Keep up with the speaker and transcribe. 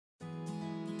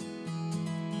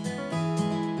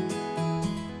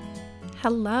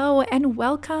Hello and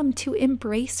welcome to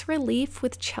Embrace Relief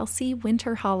with Chelsea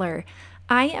Winterholler.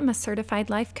 I am a certified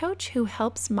life coach who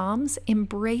helps moms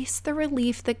embrace the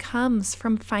relief that comes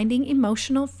from finding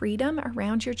emotional freedom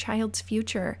around your child's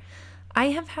future. I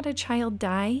have had a child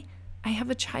die, I have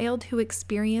a child who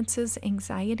experiences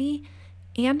anxiety,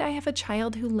 and I have a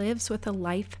child who lives with a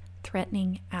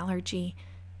life-threatening allergy.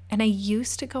 And I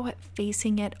used to go at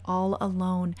facing it all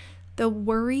alone. The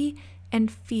worry and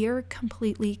fear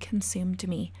completely consumed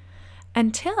me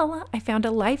until I found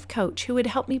a life coach who would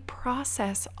help me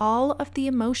process all of the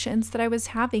emotions that I was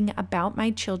having about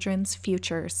my children's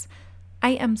futures. I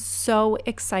am so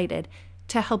excited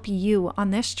to help you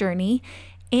on this journey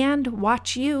and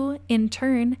watch you, in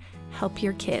turn, help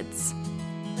your kids.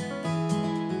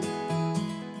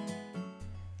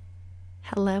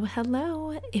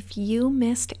 Hello. If you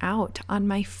missed out on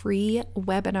my free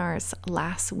webinars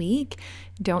last week,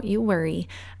 don't you worry.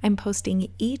 I'm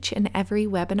posting each and every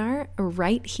webinar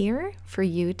right here for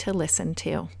you to listen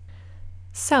to.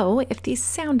 So if these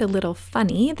sound a little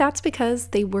funny, that's because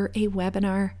they were a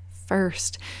webinar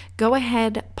first. Go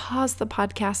ahead, pause the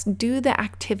podcast, do the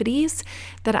activities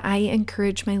that I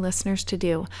encourage my listeners to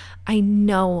do. I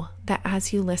know that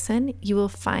as you listen, you will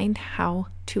find how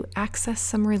to access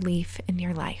some relief in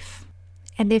your life.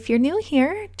 And if you're new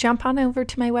here, jump on over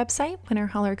to my website,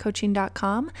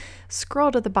 winterhollercoaching.com,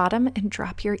 scroll to the bottom and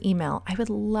drop your email. I would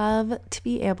love to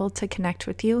be able to connect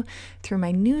with you through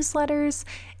my newsletters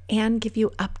and give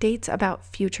you updates about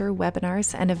future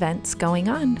webinars and events going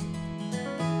on.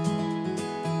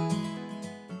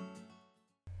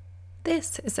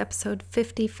 This is episode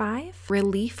 55,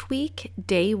 Relief Week,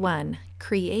 Day 1.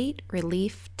 Create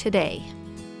relief today.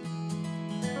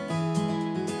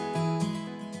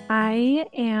 I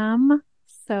am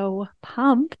so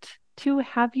pumped to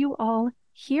have you all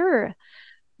here.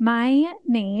 My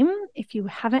name, if you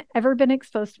haven't ever been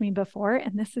exposed to me before,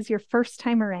 and this is your first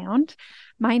time around,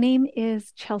 my name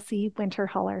is Chelsea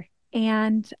Winterholler,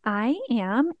 and I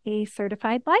am a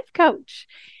certified life coach.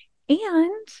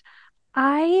 And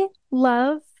I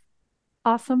love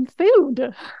awesome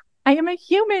food. I am a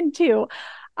human too.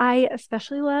 I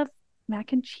especially love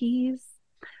mac and cheese.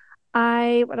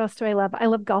 What else do I love? I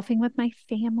love golfing with my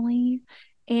family,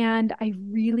 and I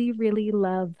really, really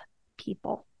love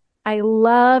people. I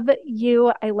love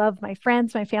you. I love my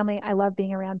friends, my family. I love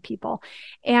being around people.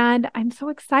 And I'm so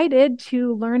excited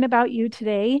to learn about you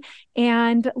today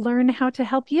and learn how to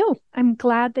help you. I'm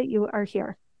glad that you are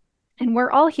here. And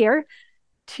we're all here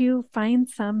to find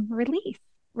some relief,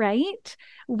 right?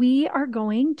 We are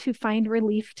going to find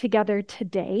relief together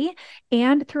today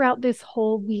and throughout this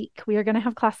whole week. We are going to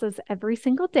have classes every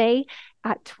single day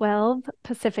at 12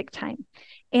 Pacific time.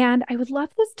 And I would love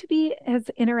this to be as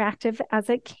interactive as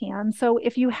it can. So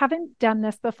if you haven't done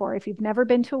this before, if you've never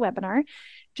been to a webinar,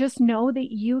 just know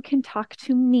that you can talk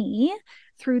to me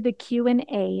through the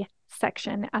Q&A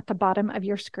section at the bottom of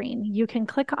your screen. You can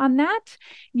click on that.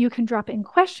 You can drop in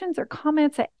questions or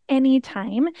comments at any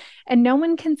time, and no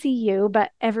one can see you,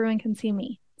 but everyone can see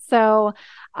me. So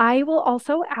I will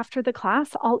also, after the class,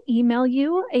 I'll email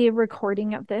you a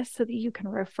recording of this so that you can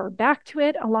refer back to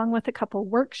it along with a couple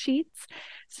worksheets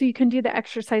so you can do the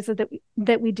exercises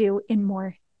that we do in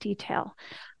more detail.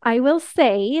 I will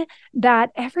say that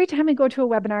every time I go to a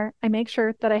webinar, I make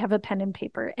sure that I have a pen and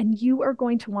paper, and you are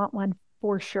going to want one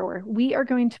for sure. We are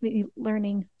going to be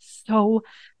learning so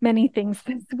many things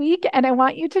this week, and I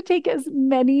want you to take as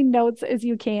many notes as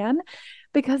you can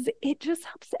because it just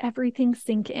helps everything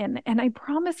sink in. And I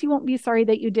promise you won't be sorry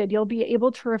that you did. You'll be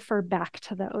able to refer back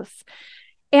to those.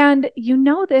 And you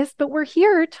know this, but we're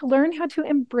here to learn how to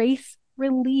embrace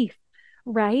relief,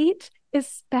 right?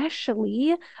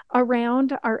 Especially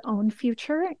around our own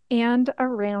future and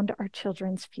around our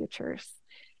children's futures.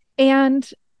 And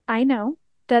I know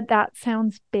that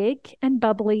sounds big and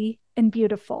bubbly and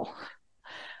beautiful.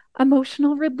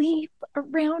 Emotional relief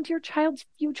around your child's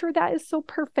future, that is so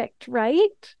perfect,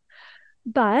 right?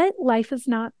 But life is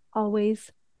not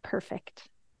always perfect.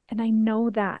 And I know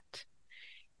that.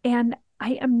 And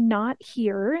I am not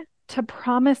here to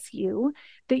promise you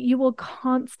that you will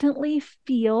constantly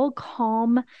feel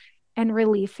calm and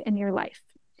relief in your life.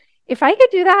 If I could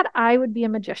do that, I would be a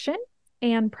magician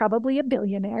and probably a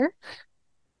billionaire.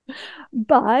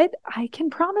 But I can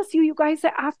promise you guys,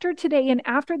 that after today and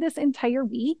after this entire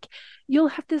week, you'll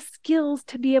have the skills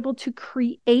to be able to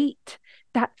create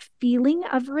that feeling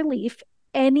of relief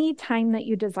anytime that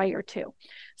you desire to.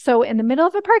 So in the middle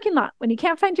of a parking lot, when you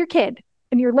can't find your kid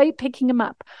and you're late picking him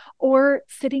up, or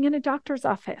sitting in a doctor's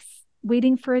office,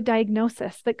 waiting for a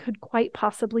diagnosis that could quite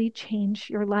possibly change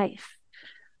your life.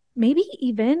 Maybe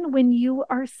even when you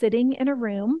are sitting in a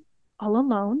room all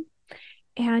alone,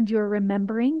 and you're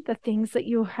remembering the things that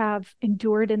you have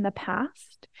endured in the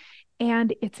past,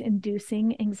 and it's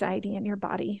inducing anxiety in your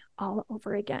body all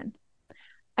over again.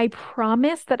 I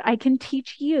promise that I can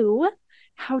teach you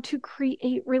how to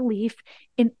create relief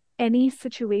in any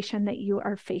situation that you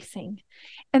are facing.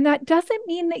 And that doesn't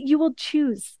mean that you will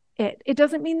choose it. It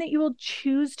doesn't mean that you will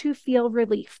choose to feel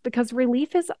relief, because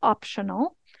relief is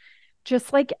optional,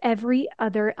 just like every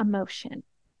other emotion.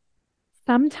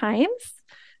 Sometimes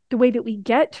the way that we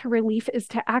get to relief is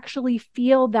to actually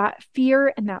feel that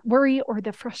fear and that worry or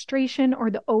the frustration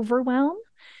or the overwhelm.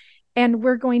 And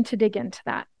we're going to dig into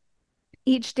that.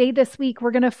 Each day this week,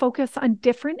 we're going to focus on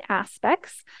different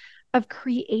aspects of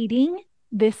creating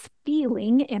this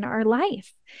feeling in our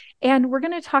life. And we're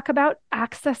going to talk about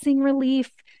accessing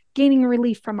relief, gaining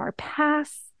relief from our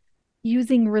past,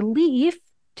 using relief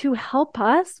to help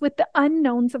us with the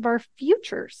unknowns of our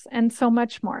futures, and so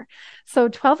much more. So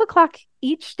 12 o'clock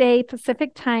each day,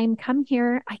 Pacific time, come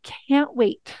here. I can't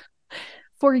wait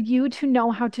for you to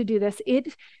know how to do this.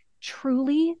 It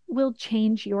truly will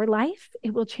change your life.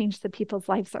 It will change the people's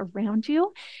lives around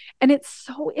you. And it's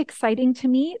so exciting to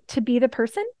me to be the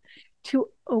person to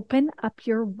open up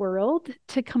your world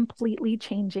to completely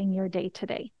changing your day to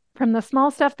day. From the small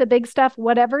stuff, the big stuff,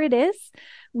 whatever it is,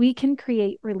 we can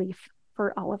create relief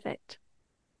for all of it.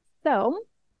 So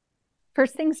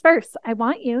first things first, I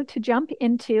want you to jump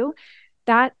into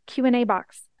that Q&A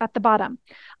box at the bottom.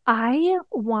 I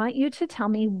want you to tell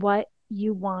me what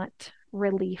you want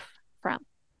relief from.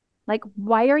 Like,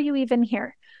 why are you even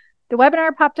here? The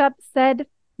webinar popped up, said,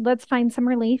 let's find some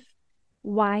relief.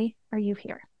 Why are you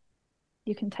here?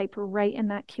 You can type right in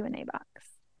that Q&A box.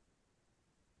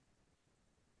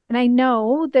 And I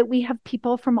know that we have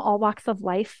people from all walks of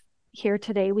life here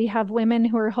today. We have women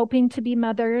who are hoping to be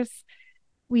mothers.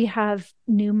 We have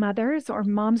new mothers or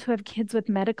moms who have kids with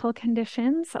medical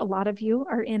conditions. A lot of you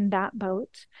are in that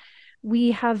boat.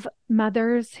 We have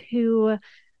mothers who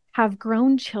have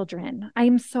grown children. I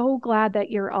am so glad that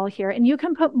you're all here. And you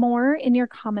can put more in your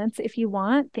comments if you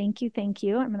want. Thank you. Thank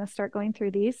you. I'm going to start going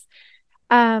through these.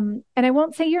 And I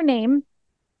won't say your name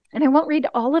and I won't read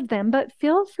all of them, but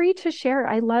feel free to share.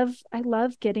 I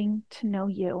love getting to know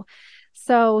you.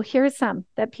 So here's some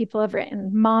that people have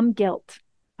written. Mom guilt.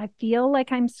 I feel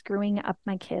like I'm screwing up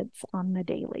my kids on the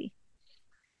daily.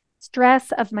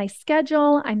 Stress of my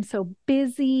schedule. I'm so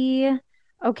busy.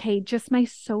 Okay, just my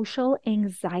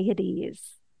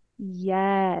anxieties.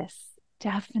 Yes,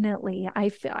 definitely.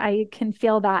 I can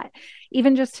feel that.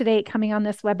 Even just today, coming on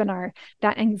this webinar,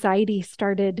 that anxiety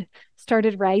started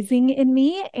rising in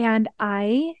me, and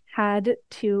I had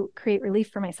to create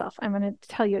relief for myself. I'm going to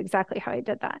tell you exactly how I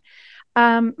did that.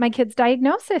 My kid's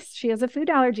diagnosis, she has a food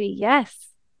allergy. Yes,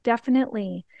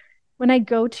 definitely. When I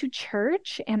go to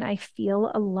church and I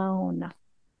feel alone,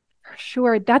 for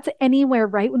sure. That's anywhere,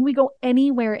 right? When we go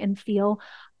anywhere and feel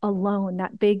alone,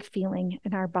 that big feeling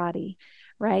in our body,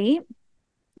 right?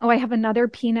 Oh, I have another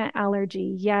peanut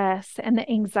allergy. Yes. And the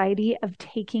anxiety of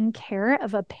taking care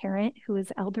of a parent who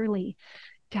is elderly.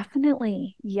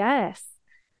 Definitely. Yes.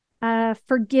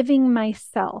 Forgiving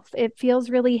myself. It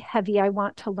feels really heavy. I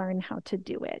want to learn how to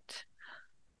do it.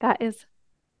 That is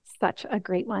such a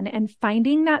great one. And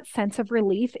finding that sense of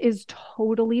relief is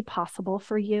totally possible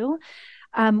for you.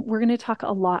 We're going to talk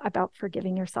a lot about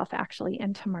forgiving yourself actually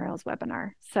in tomorrow's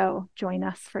webinar. So join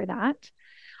us for that.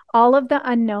 All of the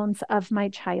unknowns of my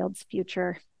child's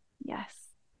future. Yes.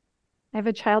 I have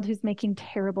a child who's making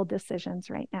terrible decisions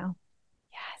right now.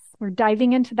 Yes. We're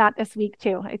diving into that this week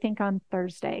too, I think on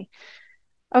Thursday.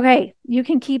 Okay, you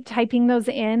can keep typing those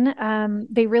in.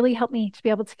 They really help me to be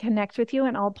able to connect with you,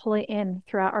 and I'll pull it in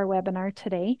throughout our webinar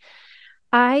today.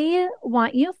 I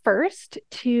want you first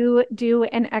to do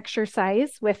an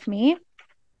exercise with me.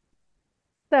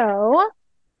 So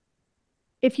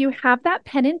if you have that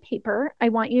pen and paper, I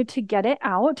want you to get it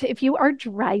out. If you are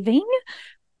driving,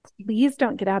 please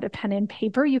don't get out a pen and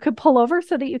paper. You could pull over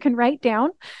so that you can write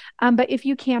down. But if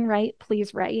you can write,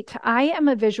 please write. I am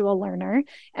a visual learner,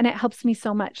 and it helps me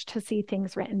so much to see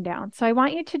things written down. So I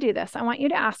want you to do this. I want you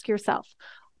to ask yourself,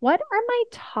 what are my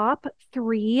top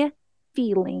 3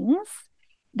 feelings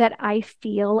that I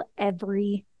feel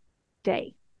every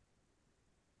day?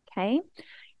 Okay.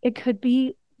 It could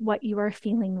be what you are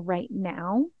feeling right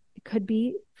now. It could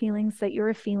be feelings that you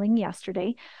were feeling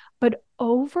yesterday. But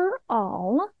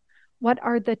overall, what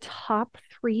are the top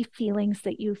 3 feelings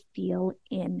that you feel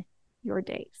in your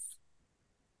days?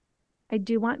 I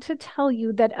do want to tell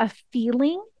you that a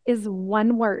feeling is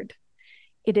one word.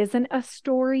 It isn't a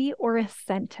story or a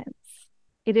sentence.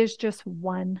 It is just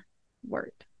one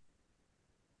word.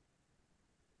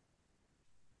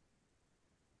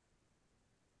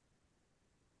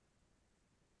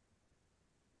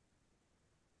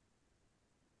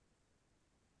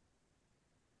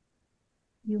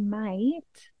 you might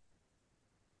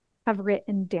have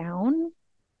written down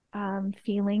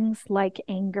feelings like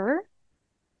anger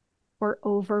or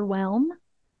overwhelm.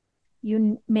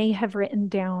 You may have written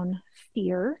down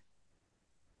fear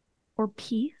or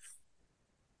peace.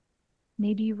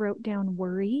 Maybe you wrote down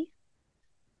worry.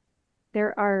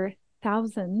 There are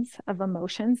thousands of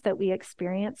emotions that we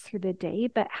experience through the day,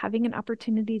 but having an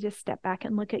opportunity to step back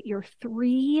and look at your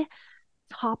 3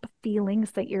 top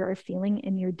feelings that you're feeling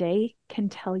in your day can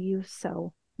tell you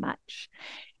so much.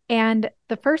 And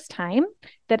the first time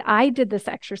that I did this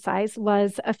exercise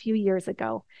was a few years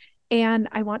ago. And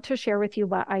I want to share with you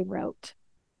what I wrote.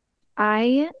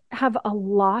 I have a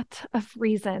lot of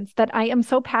reasons that I am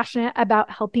so passionate about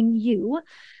helping you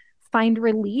find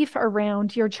relief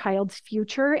around your child's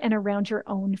future and around your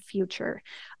own future.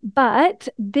 But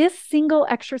this single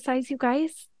exercise, you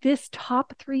guys, this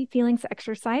top 3 feelings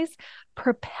exercise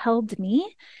propelled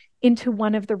me into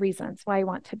one of the reasons why I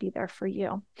want to be there for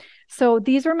you. So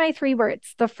these are my 3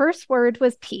 words. The first word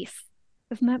was peace.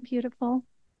 Isn't that beautiful?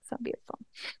 So beautiful.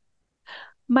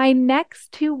 My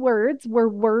next 2 words were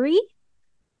worry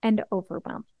and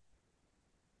overwhelm.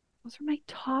 Those are my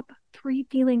top 3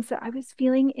 feelings that I was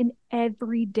feeling in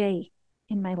every day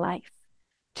in my life.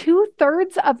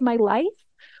 2/3 of my life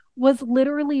was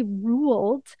literally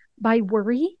ruled by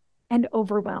worry and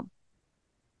overwhelm.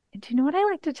 And do you know what I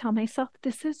like to tell myself?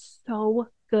 This is so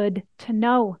good to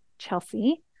know,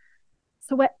 Chelsea.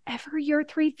 So whatever your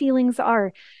 3 feelings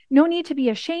are, no need to be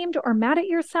ashamed or mad at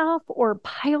yourself or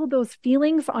pile those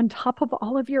feelings on top of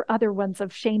all of your other ones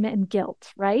of shame and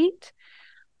guilt, right?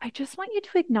 I just want you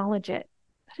to acknowledge it.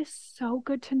 That is so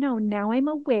good to know. Now I'm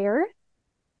aware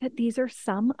that these are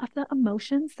some of the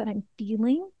emotions that I'm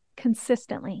feeling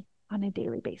consistently on a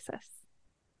daily basis.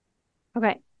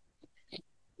 Okay.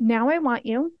 Now I want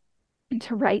you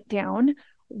to write down,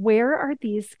 where are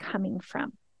these coming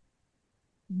from?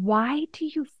 Why do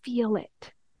you feel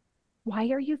it? Why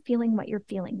are you feeling what you're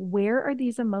feeling? Where are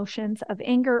these emotions of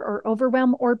anger or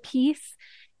overwhelm or peace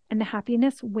and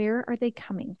happiness? Where are they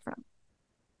coming from?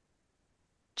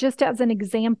 Just as an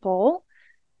example,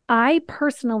 I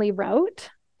personally wrote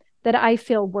that I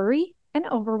feel worry and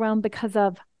overwhelmed because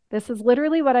of, this is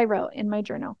literally what I wrote in my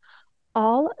journal,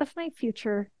 all of my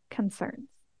future concerns.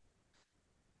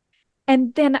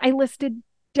 And then I listed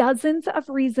dozens of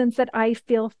reasons that I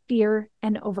feel fear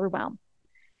and overwhelm.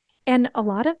 And a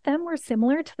lot of them were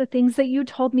similar to the things that you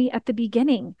told me at the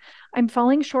beginning. I'm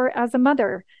falling short as a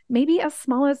mother, maybe as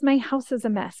small as my house is a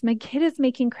mess. My kid is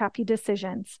making crappy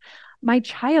decisions. My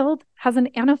child has an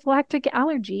anaphylactic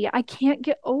allergy. I can't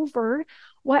get over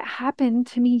what happened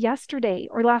to me yesterday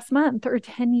or last month or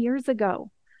 10 years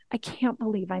ago. I can't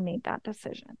believe I made that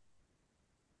decision.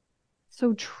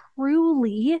 So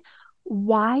truly,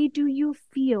 why do you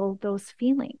feel those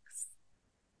feelings?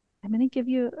 I'm going to give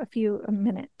you a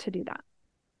minute to do that.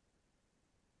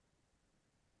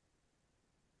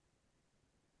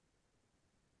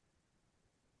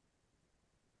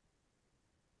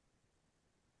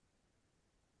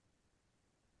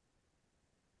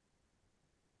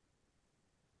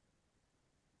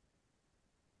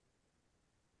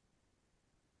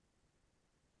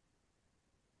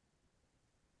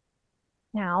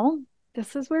 Now,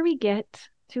 this is where we get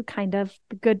to kind of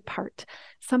the good part,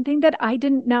 something that I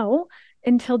didn't know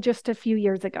until just a few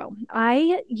years ago.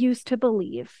 I used to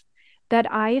believe that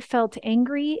I felt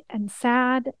angry and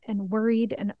sad and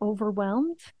worried and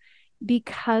overwhelmed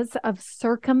because of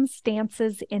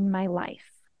circumstances in my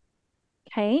life.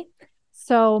 Okay.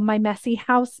 So my messy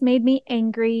house made me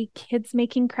angry. Kids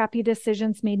making crappy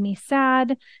decisions made me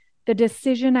sad. The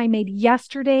decision I made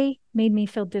yesterday made me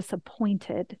feel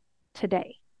disappointed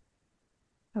today.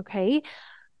 Okay.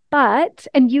 But,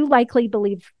 and you likely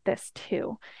believe this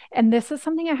too, and this is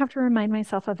something I have to remind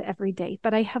myself of every day,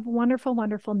 but I have wonderful,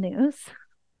 wonderful news.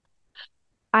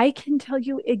 I can tell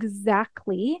you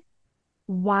exactly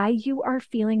why you are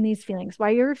feeling these feelings, why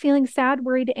you're feeling sad,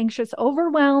 worried, anxious,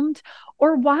 overwhelmed,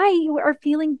 or why you are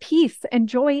feeling peace and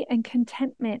joy and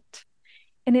contentment.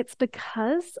 And it's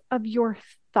because of your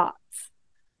thoughts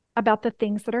about the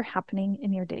things that are happening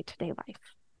in your day-to-day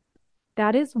life.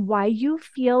 That is why you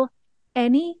feel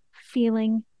any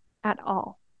feeling at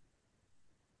all.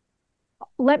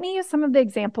 Let me use some of the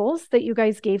examples that you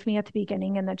guys gave me at the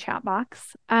beginning in the chat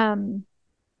box.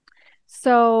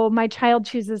 So my child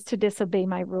chooses to disobey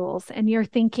my rules, and you're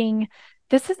thinking,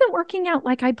 this isn't working out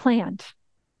like I planned.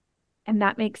 And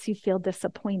that makes you feel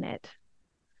disappointed.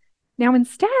 Now,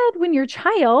 instead, when your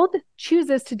child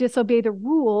chooses to disobey the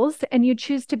rules and you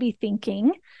choose to be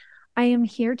thinking, I am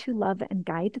here to love and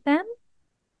guide them,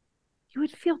 you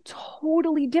would feel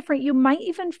totally different. You might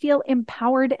even feel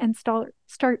empowered and start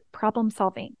problem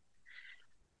solving.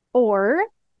 Or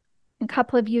a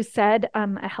couple of you said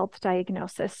a health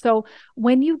diagnosis. So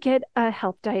when you get a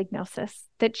health diagnosis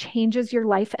that changes your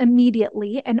life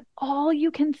immediately, and all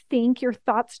you can think, your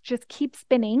thoughts just keep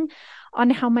spinning on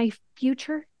how my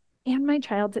future and my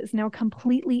child's is now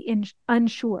completely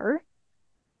unsure,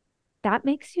 that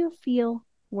makes you feel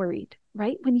worried,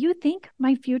 right? When you think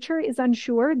my future is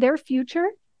unsure, their future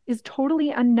is totally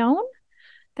unknown,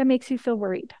 that makes you feel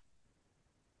worried.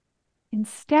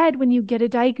 Instead, when you get a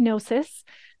diagnosis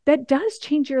that does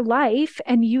change your life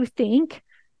and you think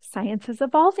science is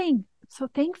evolving, I'm so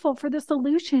thankful for the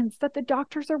solutions that the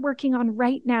doctors are working on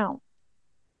right now,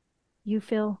 you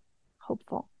feel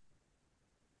hopeful.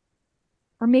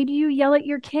 Or maybe you yell at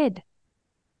your kid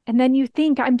and then you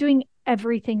think, I'm doing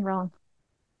everything wrong.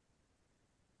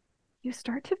 You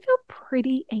start to feel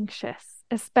pretty anxious,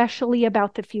 especially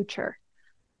about the future.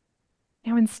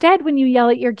 Now, instead, when you yell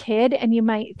at your kid and you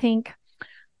might think,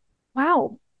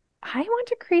 wow, I want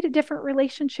to create a different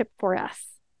relationship for us,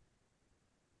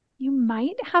 you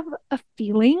might have a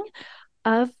feeling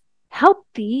of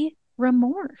healthy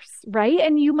remorse, right?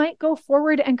 And you might go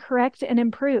forward and correct and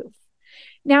improve.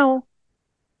 Now,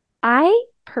 I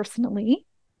personally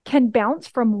can bounce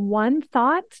from one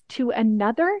thought to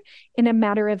another in a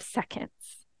matter of seconds.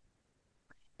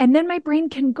 And then my brain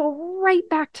can go right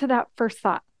back to that first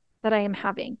thought that I am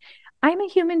having. I'm a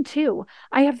human too.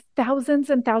 I have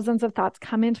thousands and thousands of thoughts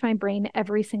come into my brain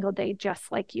every single day,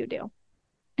 just like you do.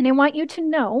 And I want you to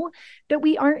know that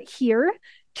we aren't here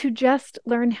to just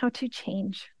learn how to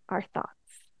change our thoughts.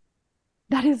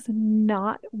 That is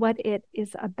not what it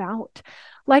is about.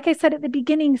 Like I said at the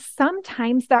beginning,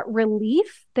 sometimes that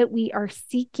relief that we are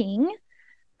seeking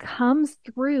comes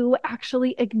through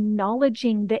actually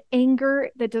acknowledging the anger,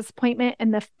 the disappointment,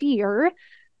 and the fear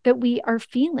that we are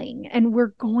feeling. And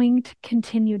we're going to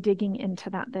continue digging into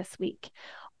that this week.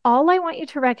 All I want you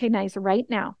to recognize right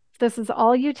now, this is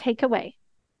all you take away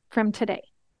from today,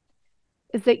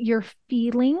 is that your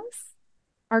feelings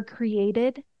are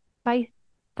created by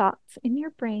thoughts in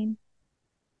your brain,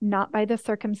 not by the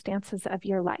circumstances of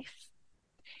your life.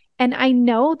 And I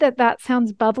know that that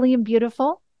sounds bubbly and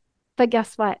beautiful, but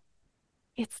guess what?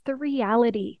 It's the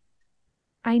reality.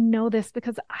 I know this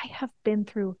because I have been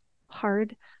through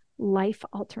hard,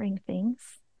 life-altering things,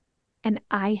 and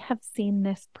I have seen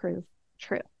this prove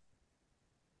true.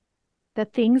 The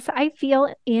things I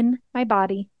feel in my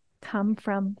body come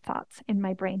from thoughts in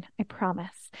my brain, I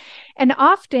promise. And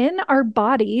often our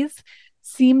bodies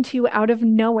seem to, out of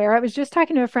nowhere, I was just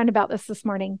talking to a friend about this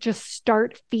morning, just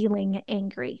start feeling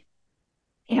angry.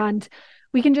 And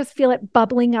we can just feel it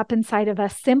bubbling up inside of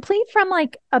us simply from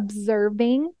like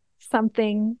observing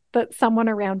something that someone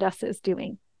around us is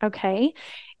doing. Okay.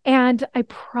 And I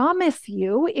promise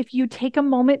you, if you take a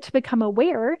moment to become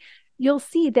aware, you'll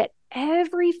see that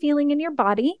every feeling in your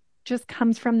body just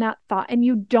comes from that thought. And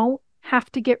you don't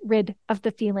have to get rid of the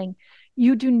feeling.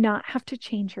 You do not have to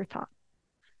change your thought.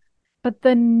 But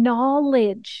the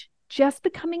knowledge, just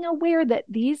becoming aware that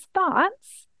these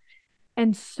thoughts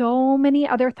and so many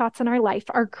other thoughts in our life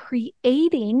are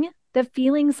creating the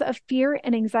feelings of fear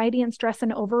and anxiety and stress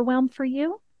and overwhelm for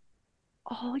you,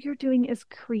 all you're doing is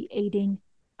creating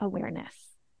awareness.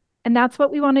 And that's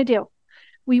what we want to do.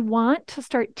 We want to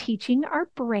start teaching our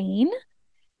brain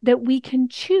that we can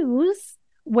choose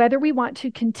whether we want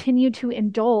to continue to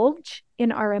indulge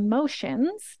in our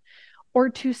emotions or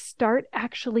to start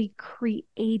actually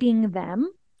creating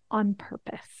them on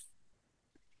purpose.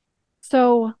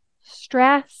 So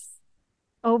stress,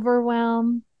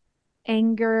 overwhelm,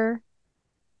 anger,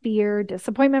 fear,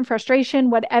 disappointment, frustration,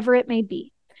 whatever it may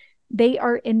be, they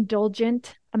are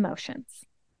indulgent emotions.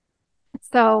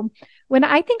 So when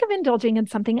I think of indulging in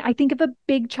something, I think of a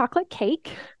big chocolate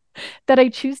cake that I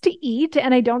choose to eat,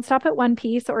 and I don't stop at one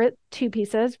piece or at two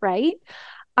pieces, right?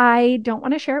 I don't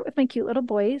want to share it with my cute little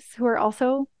boys who are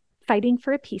also fighting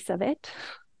for a piece of it.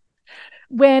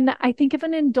 When I think of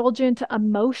an indulgent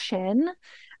emotion,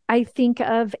 I think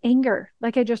of anger,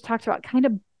 like I just talked about, kind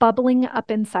of bubbling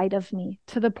up inside of me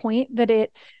to the point that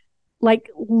it like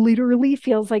literally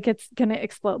feels like it's going to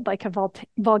explode like a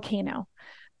volcano.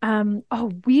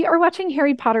 We are watching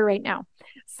Harry Potter right now.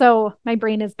 So my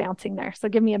brain is bouncing there. So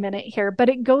give me a minute here. But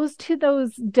it goes to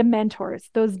those Dementors,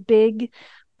 those big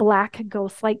black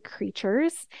ghost-like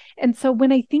creatures. And so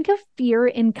when I think of fear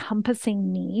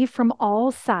encompassing me from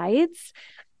all sides,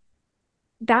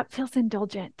 that feels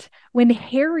indulgent. When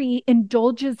Harry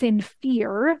indulges in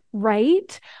fear,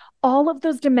 right? All of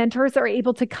those Dementors are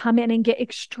able to come in and get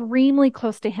extremely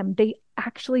close to him. They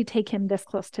actually take him this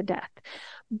close to death.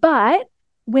 But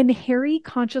when Harry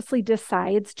consciously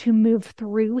decides to move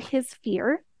through his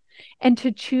fear and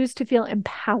to choose to feel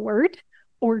empowered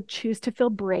or choose to feel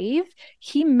brave,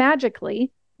 he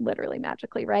magically, literally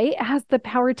magically, right, has the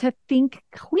power to think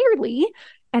clearly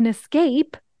and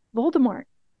escape Voldemort.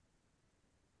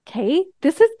 Okay,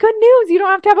 this is good news. You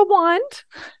don't have to have a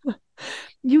wand.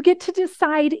 You get to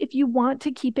decide if you want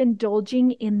to keep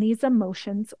indulging in these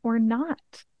emotions or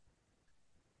not.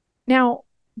 Now,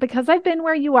 because I've been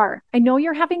where you are, I know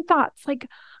you're having thoughts like,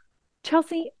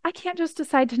 Chelsea, I can't just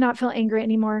decide to not feel angry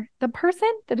anymore. The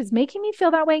person that is making me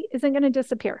feel that way isn't going to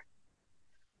disappear.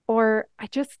 Or I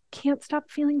just can't stop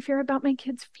feeling fear about my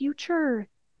kid's future.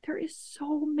 There's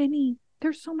so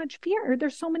much fear.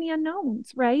 There's so many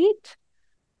unknowns, right?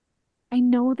 I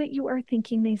know that you are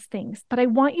thinking these things, but I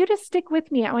want you to stick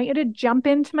with me. I want you to jump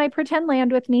into my pretend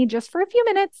land with me just for a few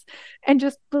minutes and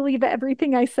just believe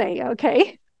everything I say,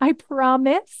 okay? I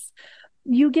promise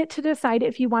you get to decide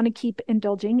if you want to keep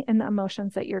indulging in the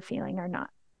emotions that you're feeling or not,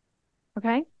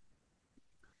 okay? All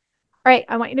right,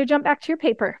 I want you to jump back to your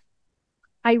paper.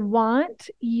 I want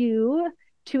you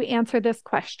to answer this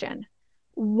question.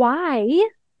 Why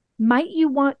might you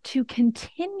want to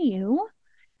continue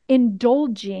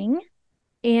indulging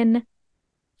in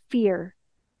fear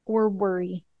or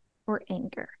worry or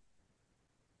anger?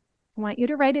 I want you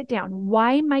to write it down.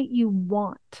 Why might you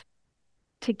want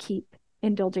to keep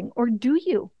indulging? Or do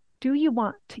you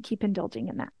want to keep indulging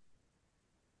in that?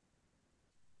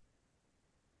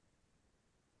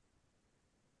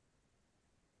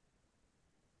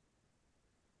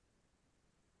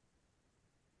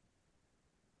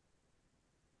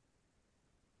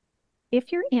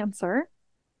 If your answer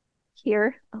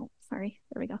here, there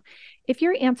we go. If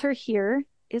your answer here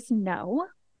is no,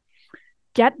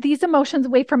 get these emotions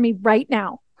away from me right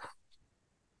now.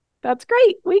 That's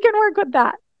great. We can work with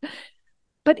that.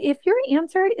 But if your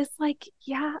answer is like,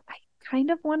 yeah, I kind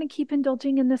of want to keep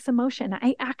indulging in this emotion.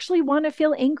 I actually want to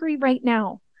feel angry right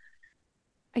now.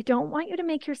 I don't want you to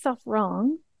make yourself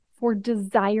wrong for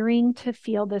desiring to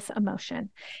feel this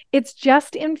emotion. It's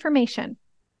just information.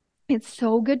 It's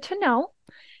so good to know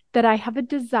that I have a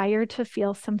desire to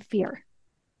feel some fear,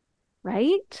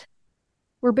 right?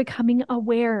 We're becoming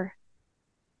aware.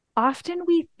 Often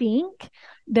we think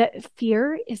that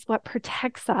fear is what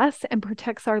protects us and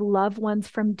protects our loved ones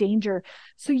from danger.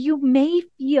 So you may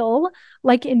feel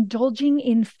like indulging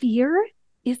in fear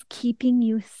is keeping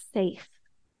you safe.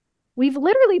 We've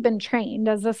literally been trained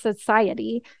as a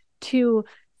society to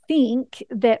think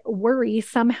that worry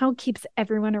somehow keeps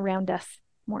everyone around us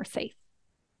more safe.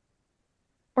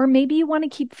 Or maybe you want to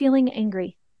keep feeling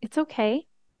angry. It's okay.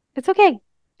 It's okay.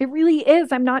 It really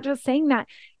is. I'm not just saying that.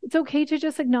 It's okay to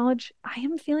just acknowledge I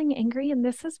am feeling angry and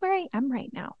this is where I am right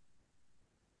now.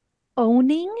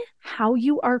 Owning how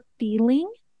you are feeling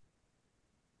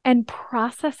and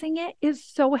processing it is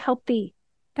so healthy.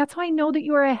 That's how I know that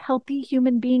you are a healthy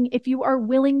human being if you are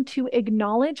willing to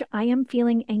acknowledge I am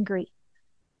feeling angry.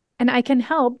 And I can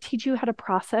help teach you how to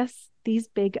process these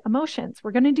big emotions.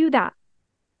 We're going to do that.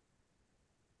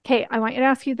 Okay, I want you to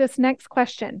ask you this next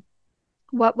question.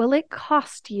 What will it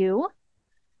cost you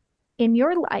in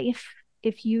your life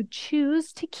if you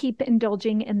choose to keep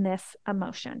indulging in this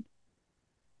emotion?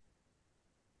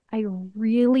 I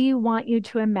really want you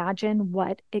to imagine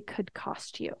what it could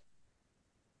cost you.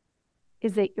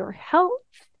 Is it your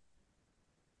health?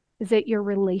 Is it your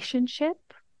relationship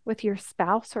with your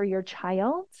spouse or your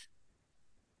child?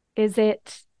 Is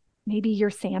it maybe your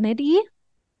sanity?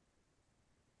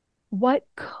 What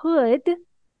could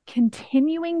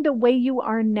continuing the way you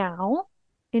are now,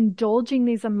 indulging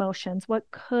these emotions, what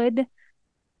could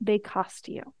they cost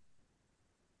you?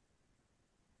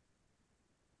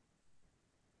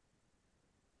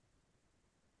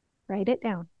 Write it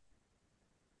down.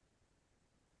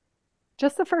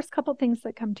 Just the first couple things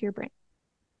that come to your brain.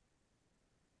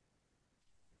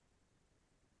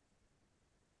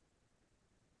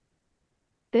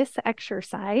 This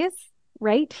exercise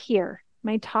right here,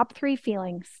 my top 3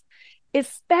 feelings,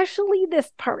 especially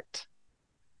this part,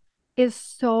 is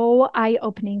so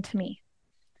eye-opening to me.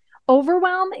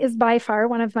 Overwhelm is by far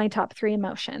one of my top 3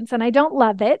 emotions, and I don't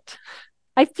love it.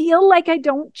 I feel like I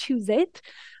don't choose it,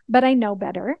 but I know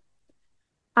better.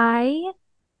 I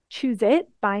choose it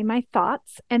by my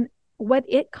thoughts, and what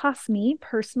it costs me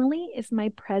personally is my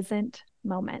present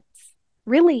moments.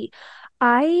 Really,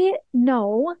 I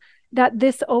know that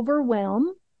this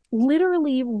overwhelm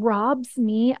literally robs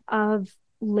me of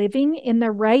living in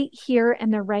the right here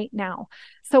and the right now.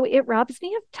 So it robs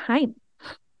me of time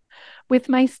with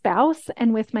my spouse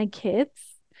and with my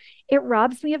kids. It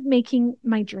robs me of making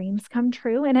my dreams come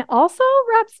true. And it also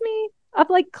robs me of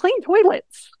like clean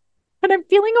toilets. When I'm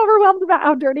feeling overwhelmed about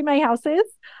how dirty my house is,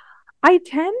 I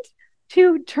tend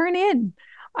to turn in.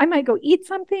 I might go eat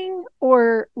something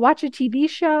or watch a TV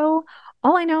show.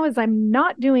 All I know is I'm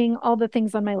not doing all the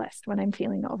things on my list when I'm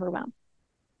feeling overwhelmed.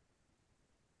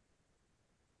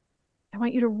 I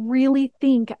want you to really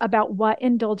think about what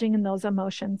indulging in those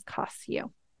emotions costs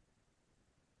you.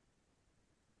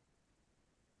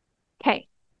 Okay,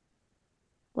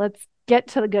 let's get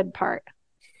to the good part.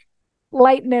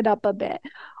 Lighten it up a bit.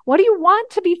 What do you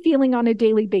want to be feeling on a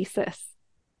daily basis?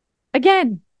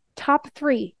 Again, top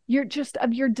three, your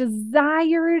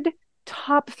desired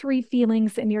top three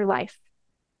feelings in your life.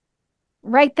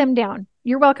 Write them down.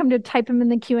 You're welcome to type them in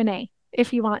the Q&A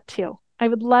if you want to. I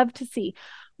would love to see.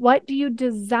 What do you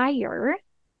desire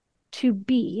to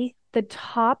be the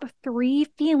top three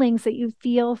feelings that you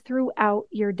feel throughout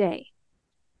your day?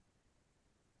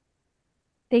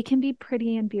 They can be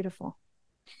pretty and beautiful.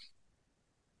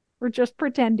 We're just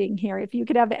pretending here. If you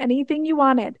could have anything you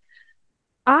wanted,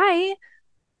 I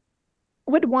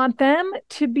would want them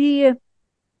to be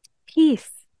peace,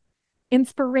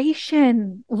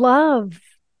 inspiration, love,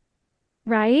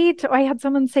 right? I had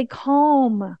someone say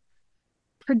calm,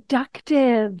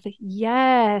 productive.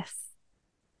 Yes.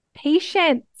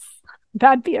 Patience.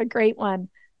 That'd be a great one.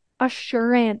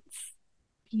 Assurance.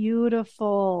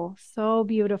 Beautiful. So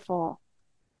beautiful.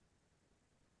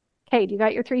 Okay, do you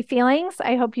got your three feelings?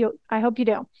 I hope you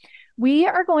do. We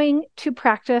are going to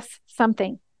practice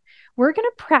something. We're going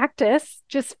to practice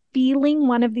just feeling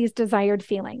one of these desired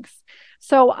feelings.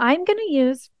 So I'm going to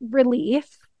use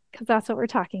relief because that's what we're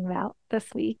talking about this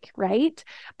week, right?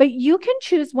 But you can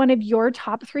choose one of your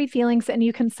top three feelings and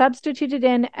you can substitute it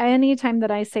in anytime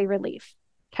that I say relief.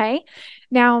 Okay.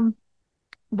 Now,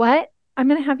 what I'm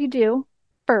going to have you do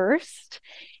first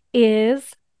is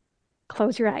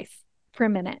close your eyes for a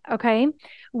minute. Okay.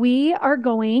 We are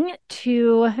going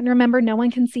to, and remember, no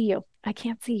one can see you. I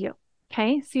can't see you.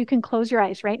 Okay. So you can close your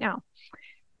eyes right now.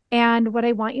 And what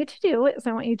I want you to do is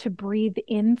I want you to breathe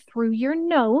in through your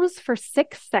nose for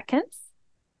 6 seconds.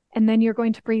 And then you're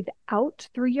going to breathe out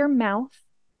through your mouth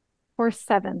for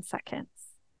 7 seconds.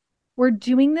 We're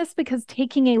doing this because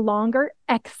taking a longer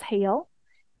exhale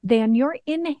than your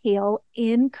inhale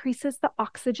increases the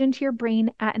oxygen to your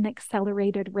brain at an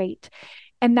accelerated rate.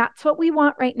 And that's what we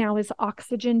want right now is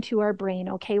oxygen to our brain.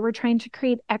 Okay. We're trying to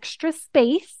create extra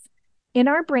space in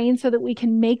our brain so that we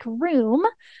can make room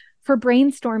for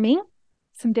brainstorming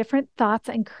some different thoughts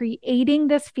and creating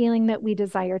this feeling that we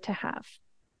desire to have.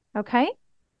 Okay.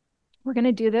 We're going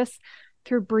to do this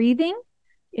through breathing,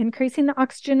 increasing the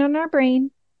oxygen in our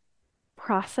brain,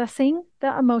 processing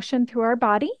the emotion through our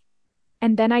body,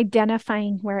 and then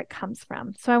identifying where it comes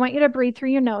from. So I want you to breathe through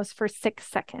your nose for 6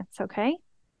 seconds. Okay.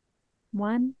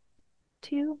 1,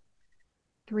 2,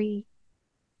 3,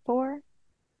 4,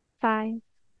 5,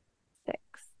 6.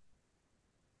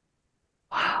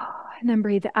 And then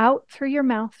breathe out through your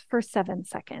mouth for 7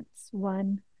 seconds.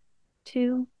 1,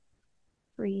 2,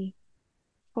 3,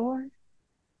 4,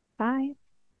 5,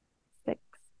 6,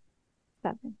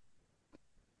 7.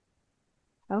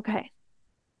 Okay.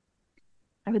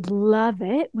 I would love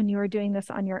it when you are doing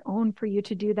this on your own for you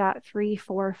to do that 3,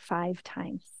 4, 5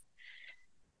 times.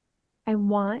 I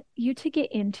want you to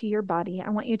get into your body. I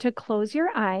want you to close your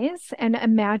eyes and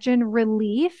imagine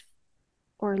relief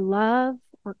or love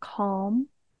or calm,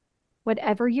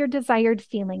 whatever your desired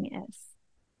feeling is.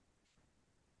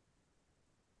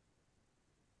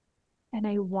 And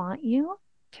I want you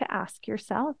to ask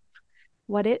yourself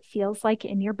what it feels like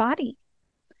in your body.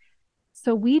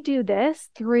 So we do this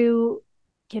through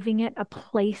giving it a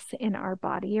place in our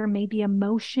body, or maybe a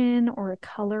motion or a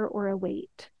color or a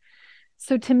weight.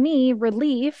 So to me,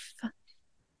 relief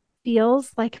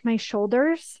feels like my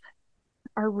shoulders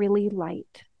are really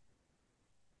light.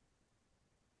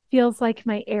 Feels like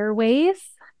my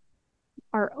airways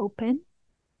are open.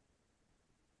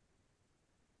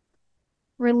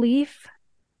 Relief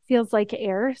feels like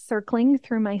air circling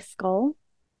through my skull,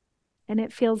 and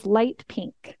it feels light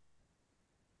pink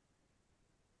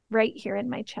right here in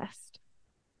my chest.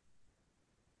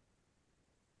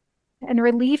 And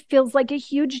relief feels like a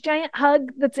huge giant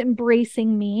hug that's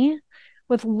embracing me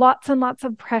with lots and lots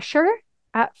of pressure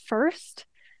at first.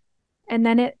 And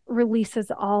then it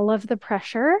releases all of the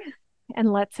pressure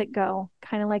and lets it go,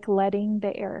 kind of like letting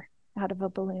the air out of a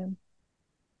balloon.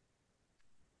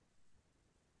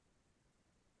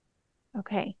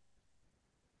 Okay.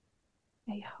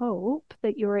 I hope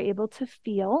that you are able to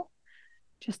feel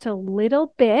just a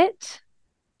little bit,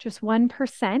 just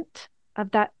 1%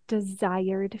 of that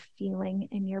desired feeling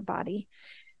in your body.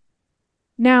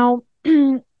 Now,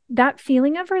 that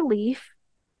feeling of relief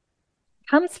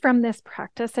comes from this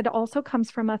practice. It also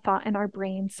comes from a thought in our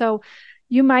brain. So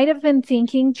you might have been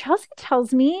thinking, Chelsea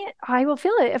tells me I will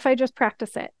feel it if I just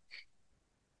practice it.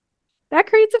 That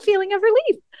creates a feeling of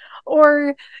relief.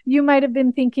 Or you might have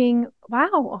been thinking,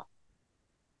 wow,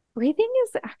 breathing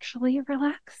is actually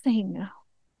relaxing.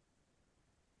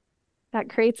 That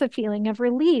creates a feeling of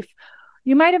relief.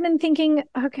 You might have been thinking,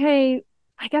 okay,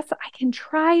 I guess I can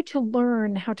try to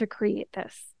learn how to create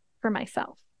this for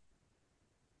myself.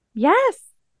 Yes.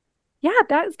 Yeah,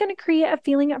 that is going to create a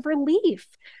feeling of relief.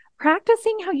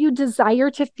 Practicing how you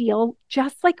desire to feel,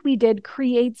 just like we did,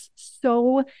 creates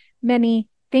so many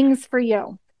things for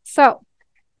you. So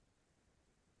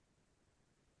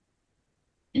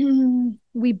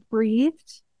we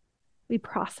breathed, we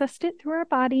processed it through our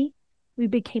body, we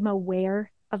became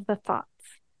aware of the thoughts.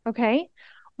 Okay.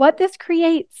 What this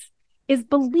creates is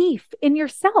belief in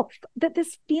yourself that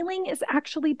this feeling is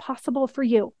actually possible for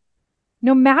you.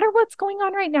 No matter what's going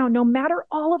on right now, no matter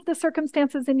all of the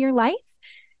circumstances in your life,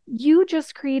 you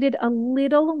just created a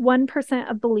little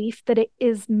 1% of belief that it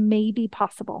is maybe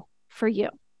possible for you.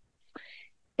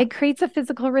 It creates a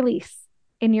physical release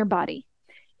in your body.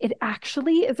 It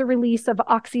actually is a release of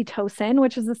oxytocin,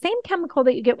 which is the same chemical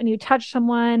that you get when you touch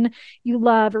someone you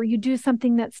love or you do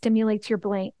something that stimulates your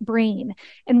brain.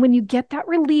 And when you get that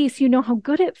release, you know how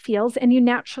good it feels and you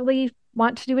naturally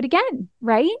want to do it again,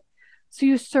 right? So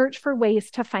you search for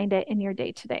ways to find it in your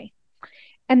day-to-day.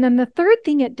 And then the third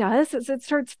thing it does is it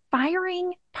starts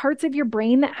firing parts of your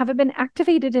brain that haven't been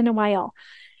activated in a while.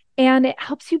 And it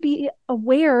helps you be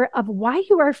aware of why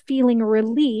you are feeling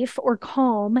relief or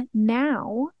calm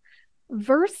now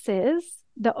versus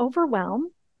the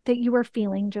overwhelm that you were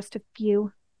feeling just a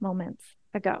few moments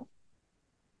ago.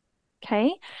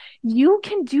 Okay, you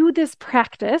can do this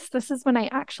practice. This is when I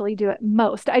actually do it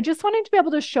most. I just wanted to be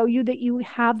able to show you that you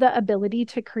have the ability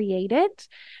to create it.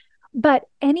 But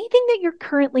anything that you're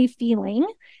currently feeling,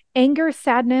 anger,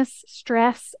 sadness,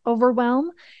 stress,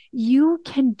 overwhelm, you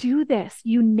can do this.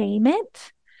 You name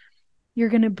it. You're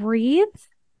going to breathe.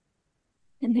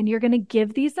 And then you're going to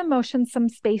give these emotions some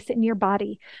space in your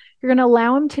body. You're going to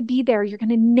allow them to be there. You're going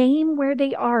to name where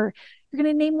they are. You're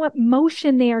going to name what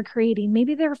motion they are creating.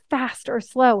 Maybe they're fast or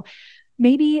slow.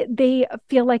 Maybe they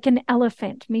feel like an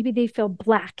elephant. Maybe they feel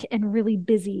black and really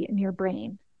busy in your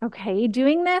brain. Okay,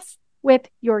 doing this with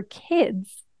your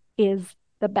kids is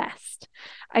the best.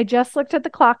 I just looked at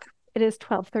the clock. It is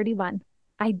 12:31.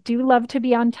 I do love to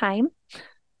be on time.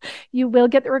 You will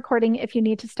get the recording if you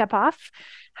need to step off.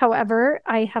 However,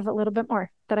 I have a little bit more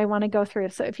that I want to go through.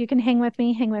 So if you can hang with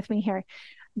me here.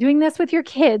 Doing this with your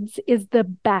kids is the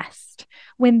best.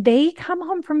 When they come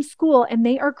home from school and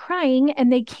they are crying and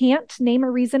they can't name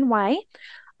a reason why,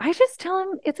 I just tell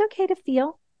them it's okay to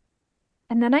feel.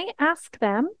 And then I ask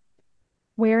them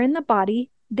where in the body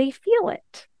they feel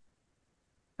it.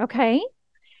 Okay?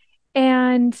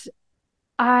 And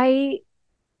I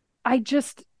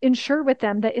just ensure with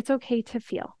them that it's okay to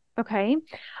feel. Okay?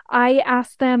 I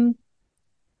ask them,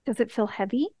 does it feel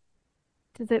heavy?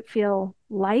 Does it feel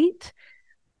light?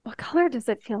 What color does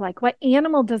it feel like? What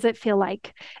animal does it feel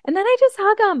like? And then I just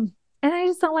hug them and I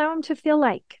just allow them to feel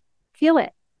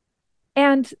it.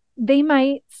 And they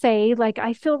might say, like,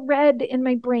 I feel red in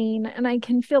my brain and I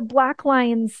can feel black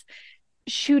lines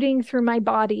shooting through my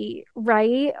body,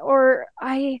 right? Or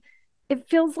it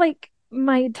feels like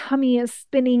my tummy is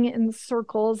spinning in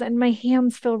circles and my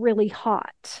hands feel really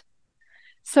hot.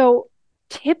 So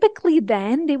typically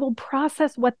then they will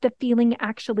process what the feeling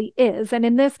actually is. And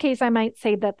in this case, I might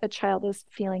say that the child is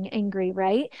feeling angry,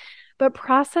 right? But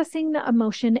processing the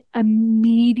emotion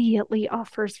immediately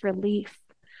offers relief.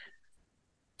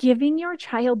 Giving your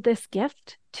child this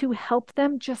gift to help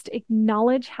them just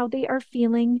acknowledge how they are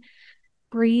feeling,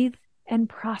 breathe, and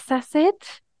process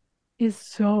it is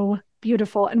so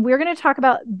beautiful. And we're going to talk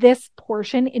about this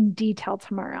portion in detail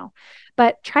tomorrow.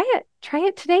 But try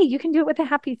it today. You can do it with a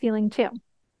happy feeling too.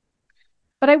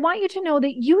 But I want you to know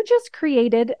that you just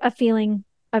created a feeling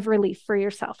of relief for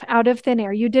yourself out of thin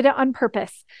air. You did it on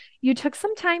purpose. You took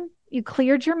some time, you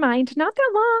cleared your mind, not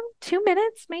that long, 2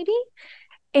 minutes maybe,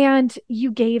 and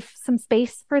you gave some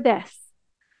space for this.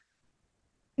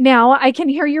 Now I can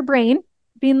hear your brain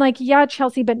being like, yeah,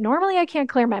 Chelsea, but normally I can't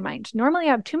clear my mind. Normally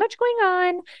I have too much going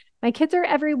on. My kids are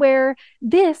everywhere.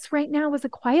 This right now was a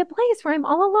quiet place where I'm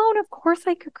all alone. Of course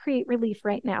I could create relief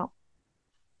right now.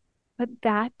 But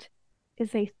that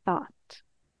is a thought.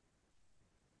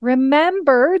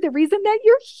 Remember, the reason that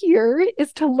you're here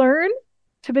is to learn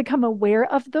to become aware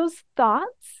of those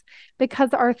thoughts,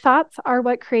 because our thoughts are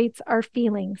what creates our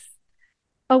feelings.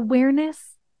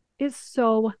 Awareness is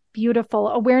so beautiful.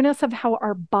 Awareness of how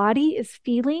our body is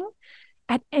feeling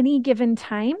at any given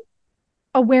time.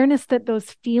 Awareness that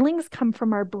those feelings come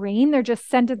from our brain. They're just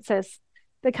sentences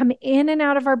that come in and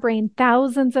out of our brain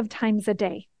thousands of times a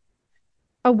day.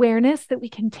 Awareness that we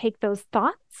can take those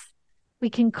thoughts, we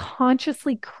can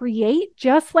consciously create,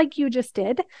 just like you just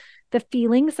did, the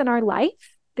feelings in our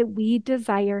life that we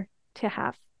desire to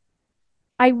have.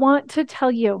 I want to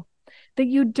tell you that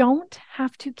you don't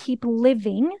have to keep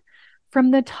living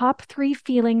from the top 3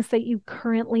 feelings that you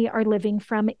currently are living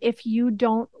from if you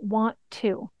don't want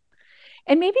to.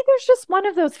 And maybe there's just one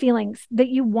of those feelings that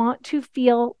you want to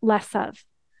feel less of.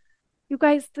 You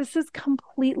guys, this is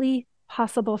completely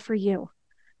possible for you.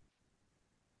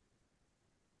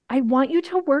 I want you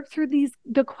to work through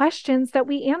the questions that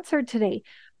we answered today.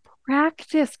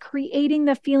 Practice creating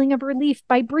the feeling of relief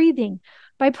by breathing,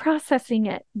 by processing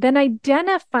it, then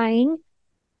identifying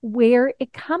where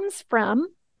it comes from,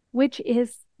 which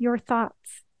is your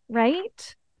thoughts,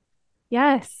 right?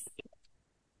 Yes.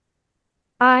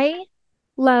 I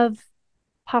love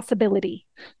possibility.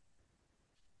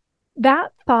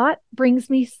 That thought brings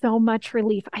me so much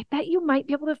relief. I bet you might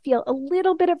be able to feel a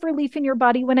little bit of relief in your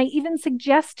body when I even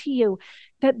suggest to you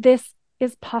that this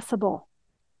is possible.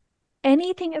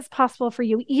 Anything is possible for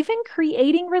you, even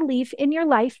creating relief in your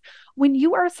life when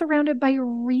you are surrounded by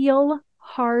real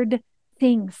hard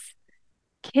things.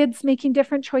 Kids making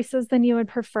different choices than you would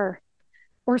prefer,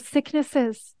 or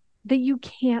sicknesses that you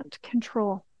can't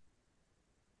control.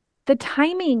 The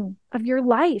timing of your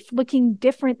life looking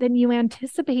different than you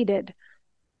anticipated,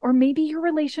 or maybe your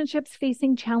relationships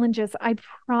facing challenges. I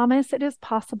promise it is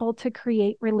possible to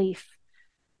create relief.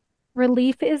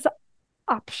 Relief is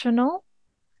optional,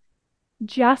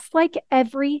 just like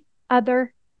every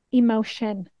other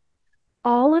emotion.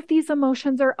 All of these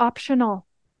emotions are optional.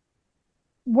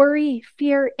 Worry,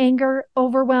 fear, anger,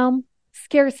 overwhelm,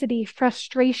 scarcity,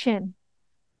 frustration.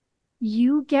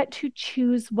 You get to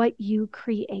choose what you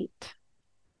create.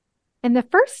 And the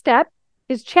first step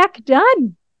is check,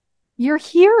 done. You're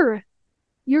here.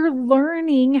 You're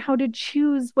learning how to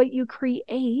choose what you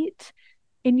create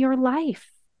in your life.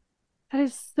 That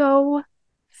is so,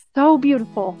 so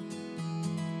beautiful.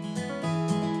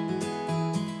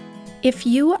 If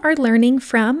you are learning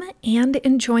from and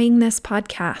enjoying this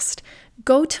podcast,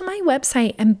 go to my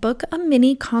website and book a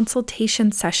mini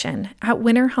consultation session at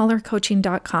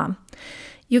winterhollercoaching.com.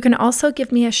 You can also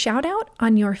give me a shout out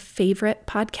on your favorite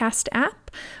podcast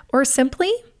app or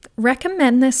simply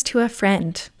recommend this to a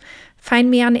friend. Find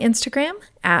me on Instagram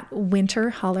at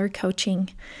winterhollercoaching.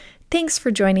 Thanks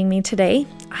for joining me today.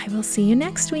 I will see you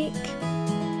next week.